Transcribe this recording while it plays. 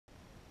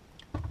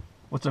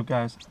What's up,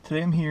 guys?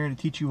 Today I'm here to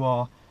teach you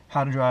all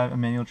how to drive a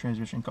manual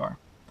transmission car.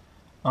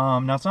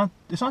 Now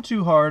it's not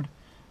too hard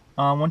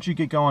once you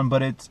get going,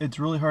 but it's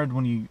really hard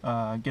when you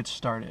get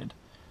started.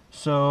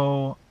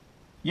 So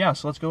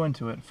so let's go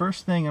into it.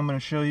 First thing I'm going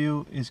to show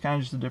you is kind of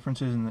just the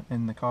differences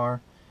in the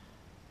car.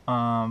 A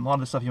lot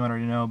of the stuff you might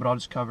already know, but I'll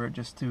just cover it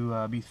just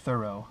to be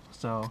thorough.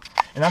 And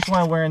that's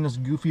why I'm wearing this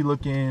goofy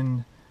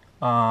looking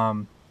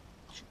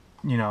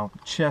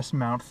chest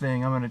mount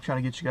thing. I'm going to try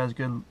to get you guys a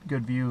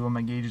good view on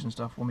my gauges and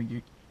stuff when we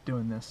get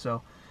doing this.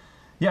 So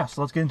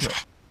let's get into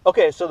it.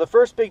 Okay, so the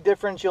first big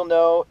difference you'll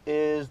know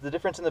is the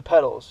difference in the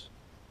pedals.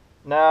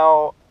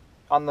 Now,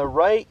 on the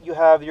right you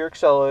have your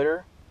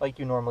accelerator, like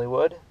you normally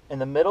would. In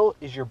the middle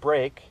is your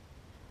brake.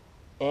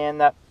 And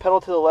that pedal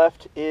to the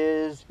left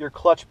is your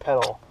clutch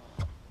pedal,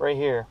 right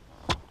here.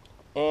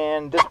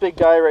 And this big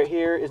guy right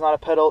here is not a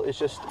pedal, it's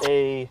just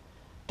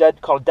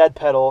called a dead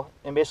pedal.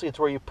 And basically it's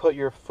where you put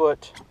your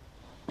foot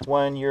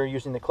when you're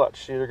using the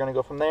clutch. So you're going to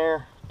go from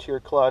there to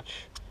your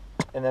clutch,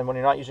 and then when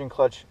you're not using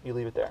clutch, you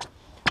leave it there.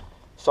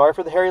 Sorry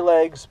for the hairy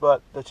legs,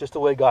 but that's just the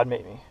way God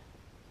made me.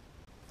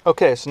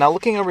 Okay, so now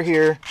looking over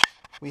here,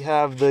 we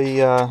have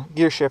the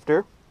gear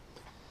shifter,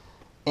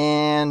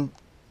 and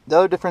the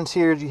other difference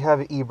here is you have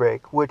an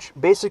e-brake, which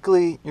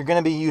basically you're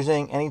going to be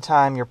using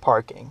anytime you're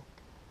parking.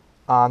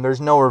 There's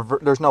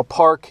no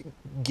park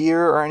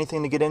gear or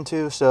anything to get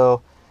into,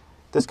 so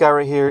this guy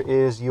right here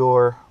is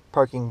your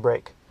parking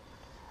brake.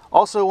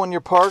 Also, when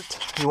you're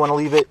parked, you want to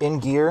leave it in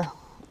gear.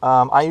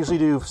 I usually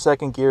do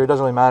second gear. It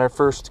doesn't really matter.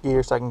 First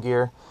gear, second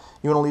gear.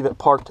 You want to leave it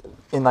parked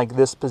in like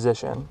this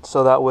position,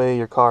 so that way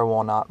your car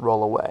will not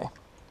roll away.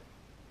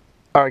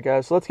 Alright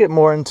guys, so let's get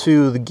more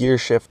into the gear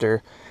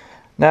shifter.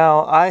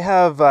 Now,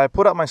 I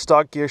put up my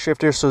stock gear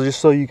shifter just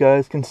so you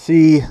guys can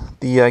see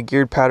the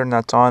geared pattern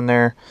that's on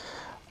there.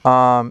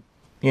 Mine's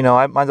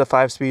a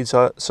 5-speed,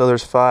 so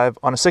there's 5.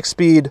 On a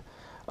 6-speed,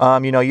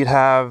 you'd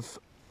have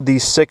the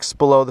 6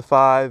 below the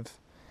 5.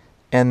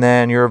 And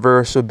then your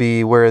reverse would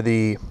be where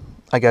the,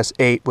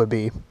 8 would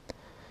be.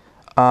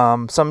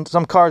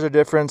 Some cars are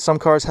different. Some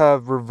cars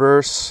have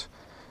reverse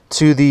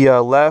to the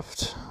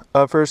left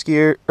of first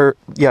gear, to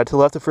the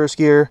left of first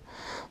gear.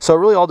 So it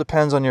really all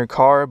depends on your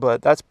car,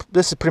 but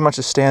this is pretty much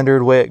the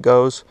standard way it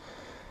goes.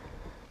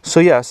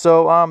 So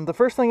the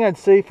first thing I'd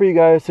say for you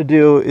guys to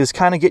do is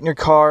kind of get in your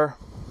car,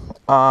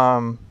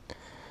 and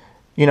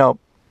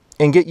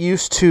get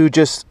used to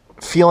just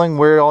feeling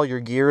where all your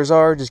gears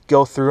are. Just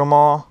go through them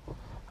all.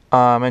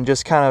 And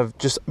just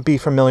be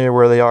familiar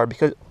where they are,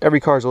 because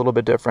every car is a little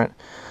bit different.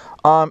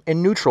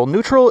 And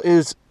neutral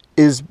is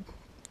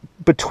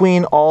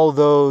between all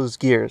those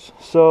gears.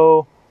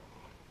 So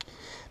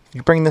if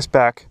you bring this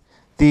back,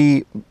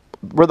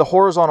 where the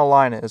horizontal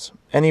line is,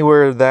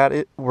 anywhere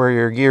where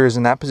your gear is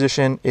in that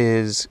position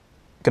is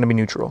going to be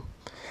neutral,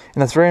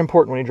 and that's very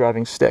important when you're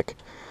driving stick.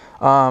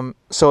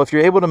 So if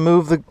you're able to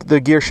move the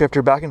gear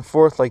shifter back and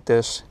forth like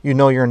this,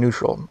 you're in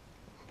neutral.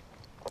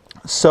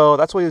 So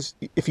that's why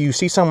if you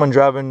see someone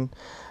driving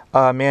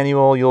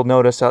manual, you'll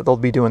notice that they'll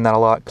be doing that a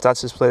lot, because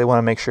that's just why they want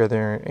to make sure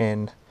they're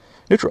in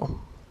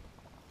neutral.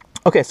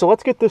 Okay, so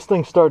let's get this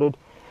thing started.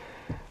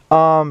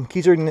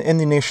 Keys are in the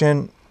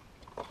ignition,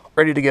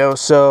 ready to go.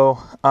 So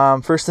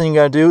first thing you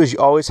gotta do is you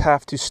always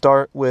have to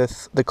start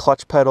with the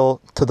clutch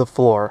pedal to the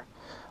floor.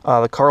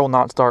 The car will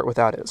not start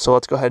without it. So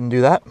let's go ahead and do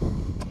that.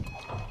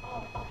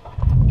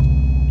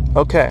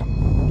 Okay.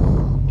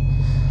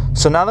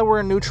 So now that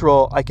we're in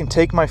neutral, I can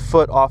take my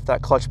foot off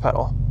that clutch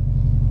pedal.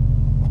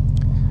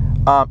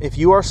 If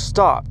you are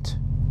stopped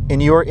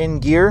and you are in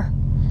gear,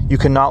 you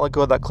cannot let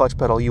go of that clutch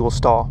pedal. You will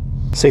stall.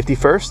 Safety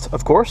first,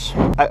 of course.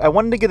 I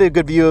wanted to get a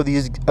good view of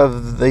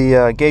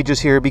the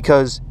gauges here,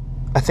 because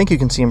I think you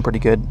can see them pretty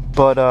good.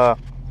 But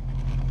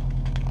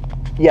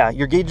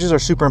your gauges are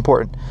super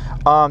important.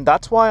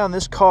 That's why on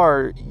this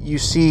car you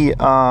see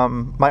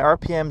my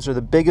RPMs are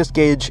the biggest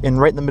gauge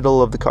right in the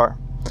middle of the car,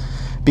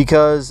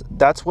 because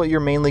that's what you're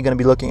mainly going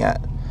to be looking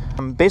at.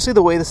 Basically,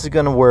 the way this is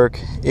going to work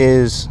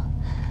is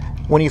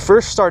when you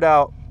first start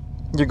out,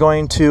 you're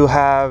going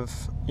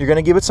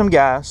to give it some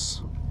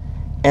gas,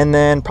 and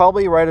then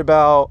probably right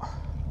about,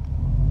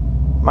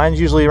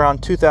 mine's usually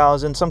around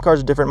 2,000. Some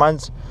cars are different.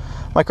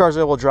 My car's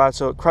able to drive,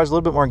 so it requires a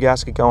little bit more gas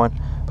to get going,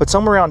 but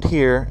somewhere around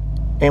here.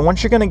 And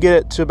once you're going to get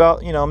it to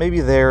about,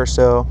 maybe there or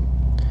so,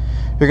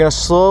 you're going to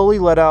slowly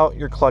let out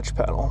your clutch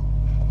pedal.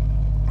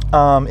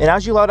 And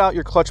as you let out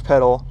your clutch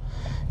pedal,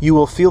 you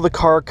will feel the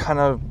car kind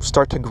of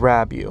start to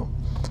grab you.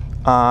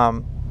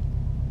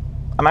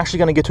 I'm actually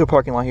going to get to a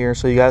parking lot here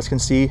so you guys can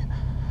see,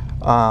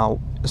 so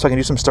I can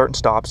do some start and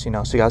stops, so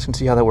you guys can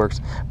see how that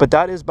works. But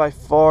that is by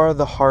far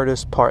the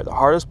hardest part. The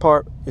hardest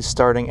part is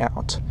starting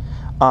out.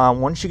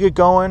 Once you get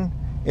going,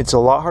 it's a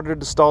lot harder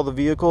to stall the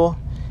vehicle,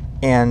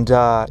 and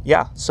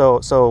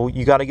so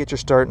you got to get your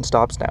start and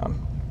stops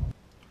down.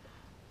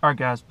 Alright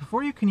guys,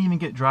 before you can even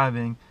get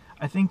driving,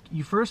 I think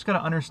you first got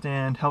to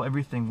understand how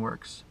everything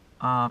works.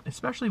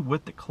 Especially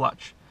with the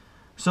clutch.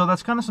 So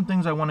that's kind of some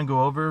things I want to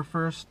go over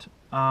first.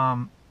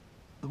 One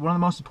of the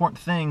most important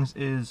things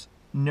is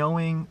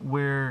knowing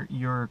where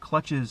your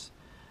clutch is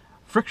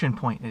friction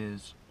point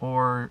is,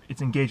 or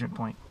its engagement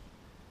point.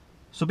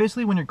 So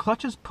basically when your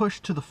clutch is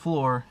pushed to the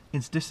floor,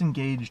 it's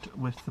disengaged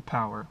with the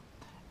power.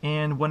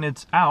 And when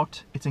it's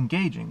out, it's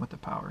engaging with the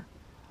power.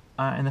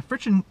 And the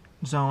friction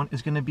zone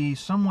is going to be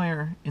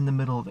somewhere in the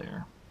middle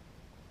there.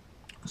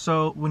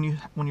 So when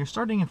you're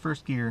starting in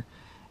first gear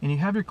and you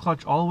have your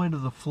clutch all the way to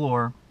the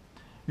floor,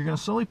 you're going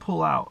to slowly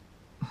pull out.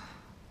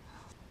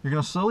 You're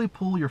going to slowly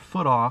pull your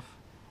foot off,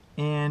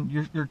 and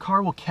your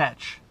car will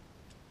catch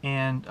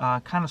and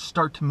kind of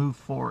start to move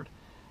forward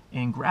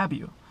and grab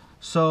you.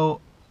 So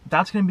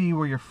that's going to be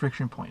where your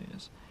friction point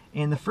is.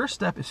 And the first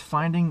step is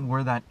finding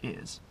where that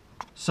is.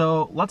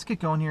 So let's get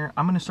going here.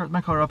 I'm going to start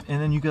my car up,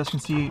 and then you guys can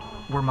see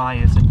where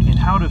mine is and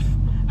how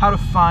to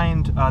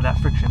find that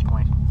friction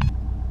point.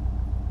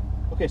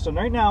 Okay, so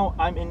right now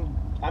I'm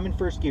in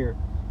first gear,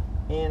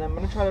 and I'm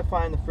going to try to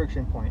find the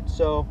friction point.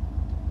 So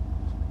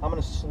I'm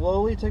going to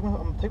slowly take my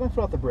foot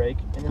off the brake,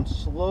 and then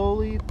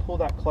slowly pull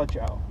that clutch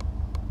out.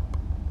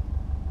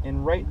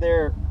 And right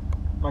there,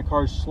 my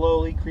car is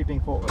slowly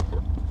creeping forward.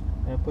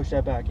 And I push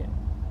that back in.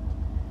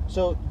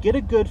 So get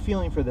a good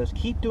feeling for this.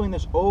 Keep doing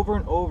this over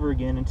and over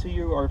again until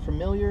you are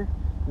familiar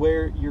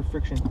where your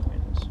friction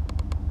point is.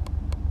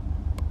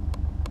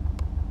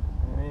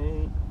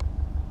 Right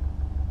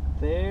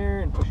there,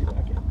 and push it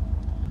back in.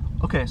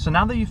 Okay, so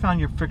now that you found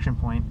your friction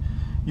point,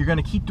 you're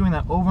going to keep doing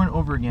that over and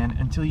over again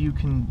until you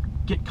can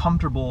get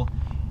comfortable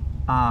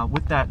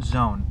with that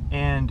zone.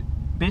 And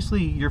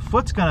basically your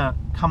foot's going to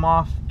come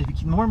off.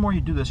 If more and more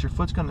you do this, your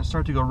foot's going to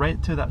start to go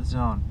right to that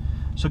zone.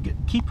 So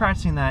keep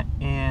practicing that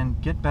and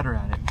get better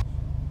at it.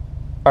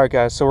 Alright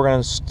guys, so we're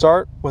going to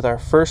start with our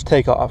first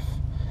takeoff.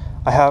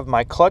 I have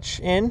my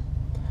clutch in.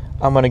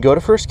 I'm going to go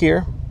to first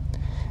gear,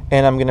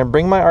 and I'm going to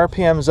bring my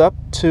RPMs up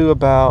to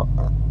about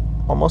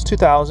almost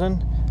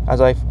 2,000 as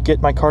I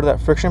get my car to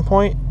that friction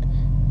point,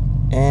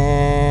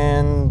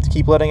 and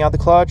keep letting out the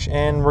clutch,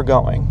 and we're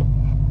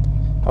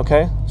going.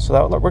 Okay, so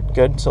that worked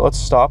good. So let's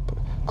stop.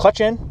 Clutch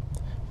in,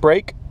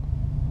 brake,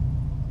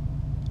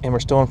 and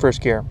we're still in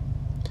first gear.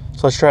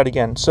 So let's try it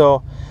again.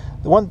 So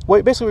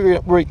basically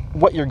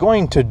what you're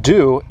going to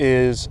do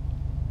is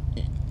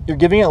you're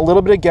giving it a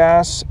little bit of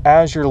gas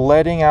as you're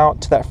letting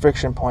out to that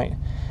friction point.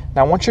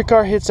 Now once your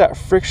car hits that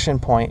friction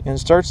point and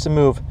starts to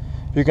move,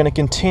 you're going to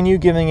continue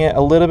giving it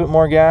a little bit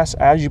more gas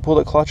as you pull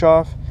the clutch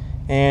off,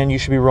 and you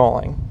should be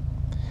rolling.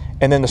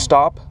 And then to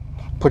stop,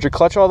 put your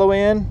clutch all the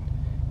way in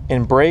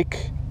and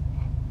brake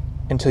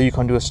until you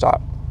come to a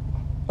stop.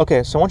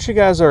 Okay, so once you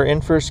guys are in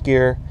first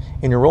gear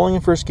and you're rolling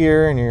in first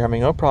gear and you're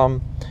having no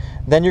problem,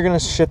 then you're going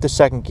to shift to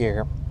second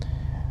gear.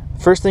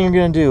 First thing you're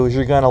going to do is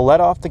you're going to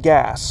let off the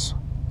gas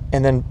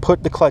and then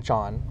put the clutch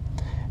on.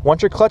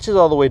 Once your clutch is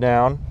all the way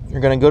down, you're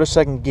going to go to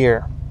second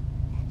gear.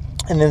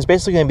 And then it's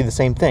basically going to be the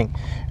same thing.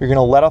 You're going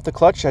to let off the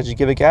clutch as you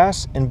give it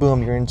gas, and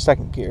boom, you're in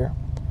second gear.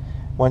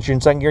 Once you're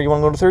in second gear, you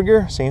want to go to third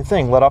gear, same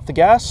thing. Let off the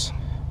gas,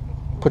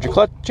 put your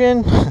clutch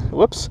in,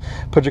 whoops,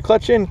 put your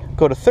clutch in,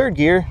 go to third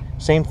gear,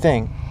 same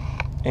thing,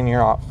 and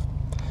you're off.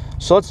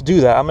 So let's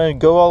do that. I'm going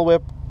to go all the way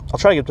up. I'll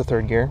try to get up to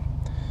third gear.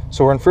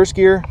 So we're in first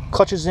gear,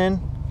 clutch is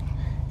in,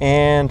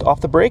 and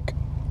off the brake,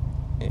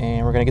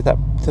 and we're going to get that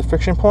to the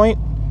friction point,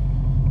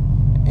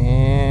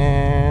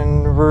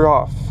 and we're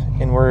off,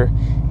 and we're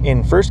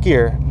in first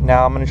gear.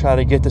 Now I'm going to try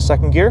to get to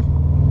second gear,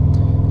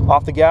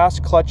 off the gas,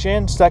 clutch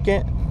in,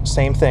 second,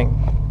 same thing,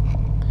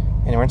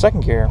 and we're in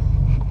second gear.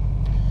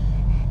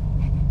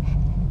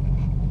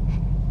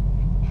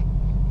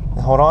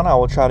 Now hold on, I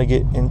will try to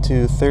get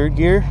into third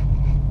gear.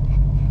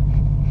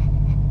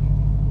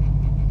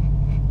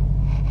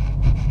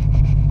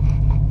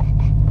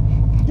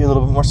 Get a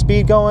little bit more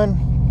speed going,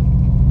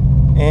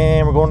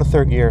 and we're going to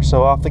third gear.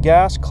 So off the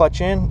gas,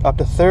 clutch in, up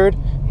to third,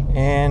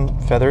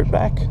 and feather it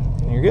back,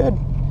 and you're good.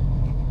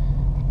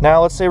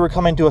 Now let's say we're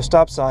coming to a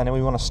stop sign and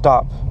we want to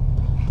stop.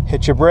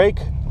 Hit your brake,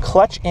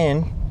 clutch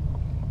in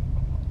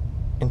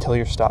until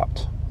you're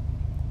stopped,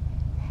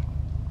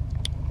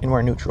 and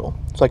we're neutral,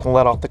 so I can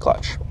let off the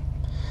clutch.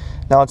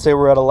 Now let's say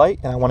we're at a light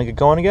and I want to get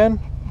going again.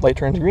 Light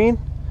turns green,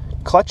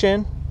 clutch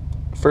in,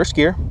 first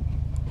gear,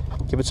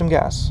 give it some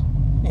gas,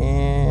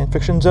 and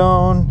friction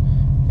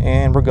zone,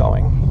 and we're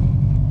going.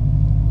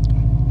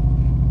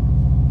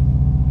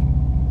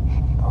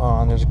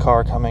 Oh, and there's a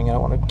car coming. I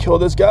don't want to kill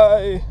this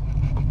guy.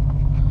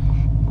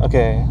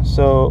 Okay,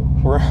 so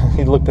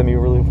he looked at me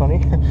really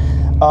funny.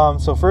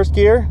 So first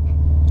gear,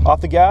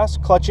 off the gas,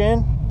 clutch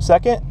in,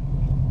 second,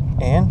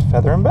 and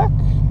feather him back,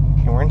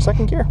 and we're in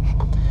second gear.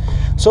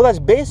 So that's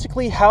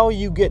basically how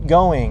you get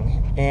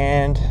going,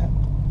 and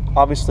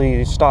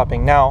obviously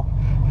stopping. Now,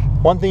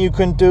 one thing you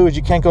couldn't do is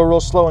you can't go real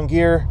slow in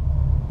gear,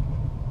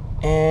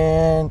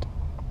 and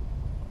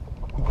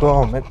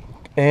boom,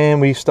 and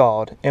we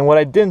stalled. And what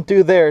I didn't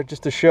do there,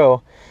 just to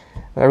show,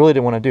 I really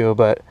didn't want to do,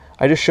 but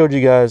I just showed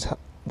you guys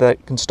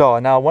that can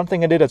stall. Now, one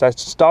thing I did is I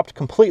stopped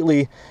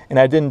completely and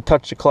I didn't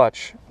touch the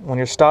clutch. When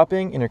you're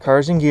stopping and your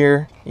car's in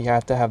gear, you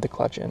have to have the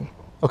clutch in.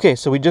 Okay,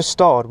 so we just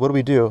stalled. What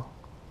do?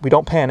 We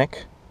don't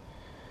panic.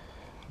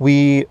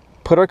 We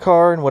put our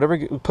car in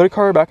put a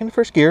car back into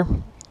first gear,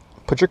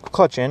 put your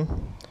clutch in,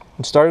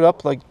 and start it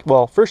up like,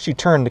 well, first you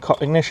turn the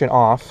ignition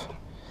off,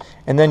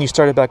 and then you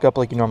start it back up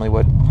like you normally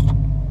would.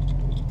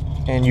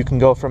 And you can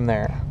go from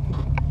there.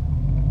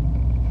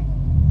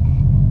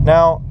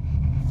 Now,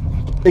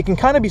 it can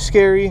kind of be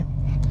scary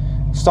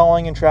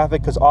stalling in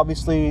traffic because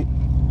obviously, you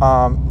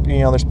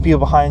know, there's people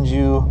behind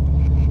you.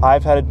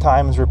 I've had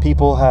times where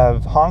people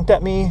have honked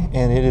at me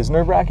and it is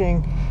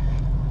nerve-wracking,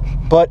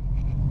 but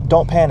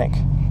don't panic.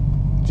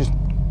 Just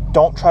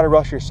don't try to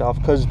rush yourself,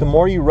 because the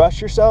more you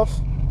rush yourself,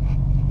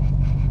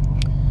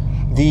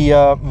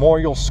 the more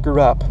you'll screw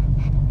up.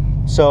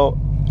 So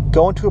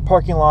go into a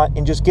parking lot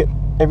and just get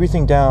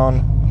everything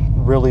down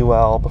really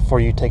well before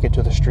you take it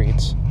to the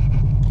streets.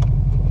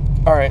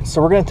 All right,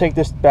 so we're gonna take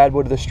this bad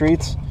boy to the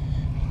streets.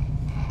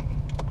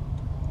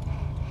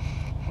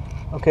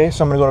 Okay,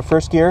 so I'm gonna go to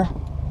first gear.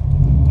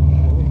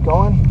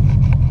 Going.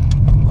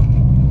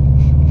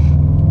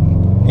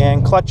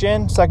 And clutch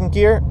in, second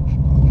gear.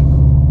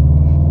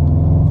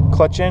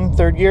 Clutch in,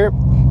 third gear.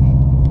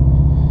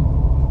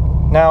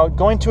 Now,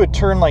 going to a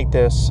turn like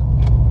this,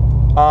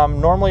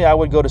 normally I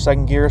would go to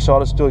second gear, so I'll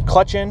just do a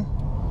clutch in,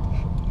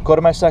 go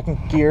to my second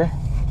gear,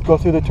 go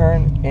through the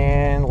turn,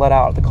 and let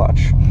out the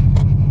clutch.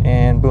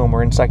 And boom,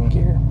 we're in second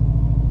gear.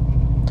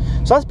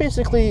 So that's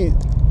basically,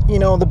 you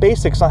know, the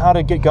basics on how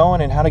to get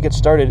going and how to get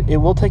started. It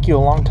will take you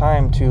a long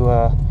time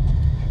to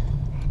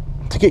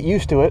get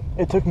used to it.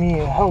 It took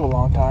me a hell of a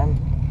long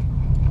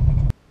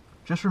time.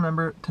 Just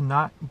remember to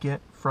not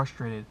get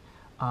frustrated.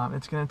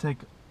 It's going to take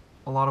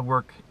a lot of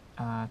work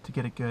to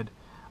get it good.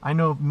 I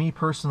know me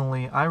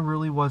personally, I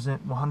really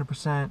wasn't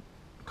 100%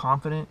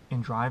 confident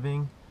in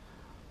driving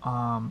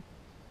my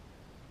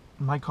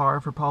car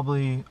for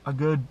probably a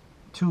good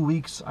 2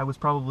 weeks. I was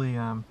probably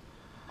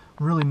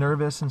really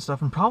nervous and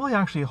stuff, and probably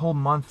actually a whole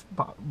month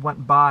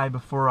went by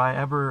before I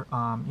ever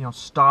you know,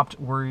 stopped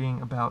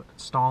worrying about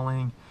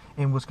stalling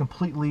and was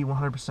completely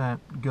 100%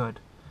 good.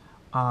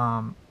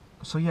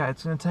 So yeah,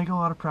 it's going to take a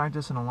lot of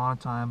practice and a lot of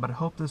time, but I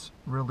hope this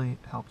really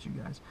helped you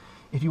guys.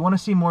 If you want to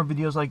see more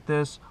videos like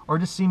this, or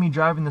just see me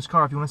driving this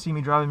car, if you want to see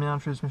me driving a manual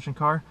transmission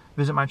car,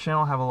 visit my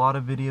channel. I have a lot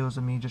of videos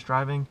of me just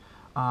driving.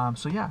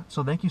 So yeah,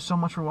 so thank you so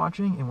much for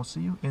watching, and we'll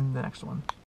see you in the next one.